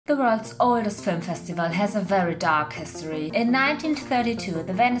The world's oldest film festival has a very dark history. In 1932,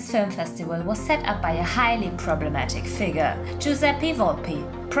 the Venice Film Festival was set up by a highly problematic figure, Giuseppe Volpi.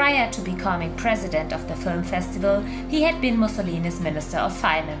 Prior to becoming president of the film festival, he had been Mussolini's Minister of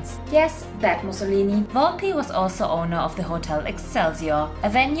Finance. Yes, that Mussolini. Volpi was also owner of the Hotel Excelsior, a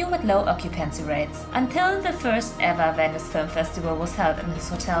venue with low occupancy rates, until the first ever Venice Film Festival was held in his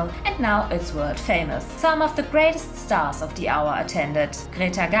hotel, and now it's world famous. Some of the greatest stars of the hour attended: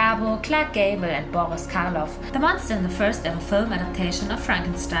 Greta Garbo, Clark Gable and Boris Karloff, the monster in the first ever film adaptation of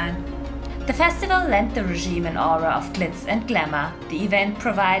Frankenstein. The festival lent the regime an aura of glitz and glamour, the event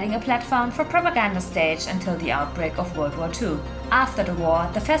providing a platform for propaganda stage until the outbreak of World War II. After the war,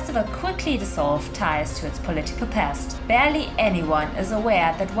 the festival quickly dissolved ties to its political past. Barely anyone is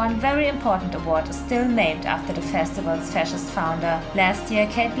aware that one very important award is still named after the festival's fascist founder. Last year,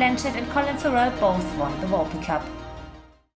 Kate Blanchett and Colin Farrell both won the Volpi Cup.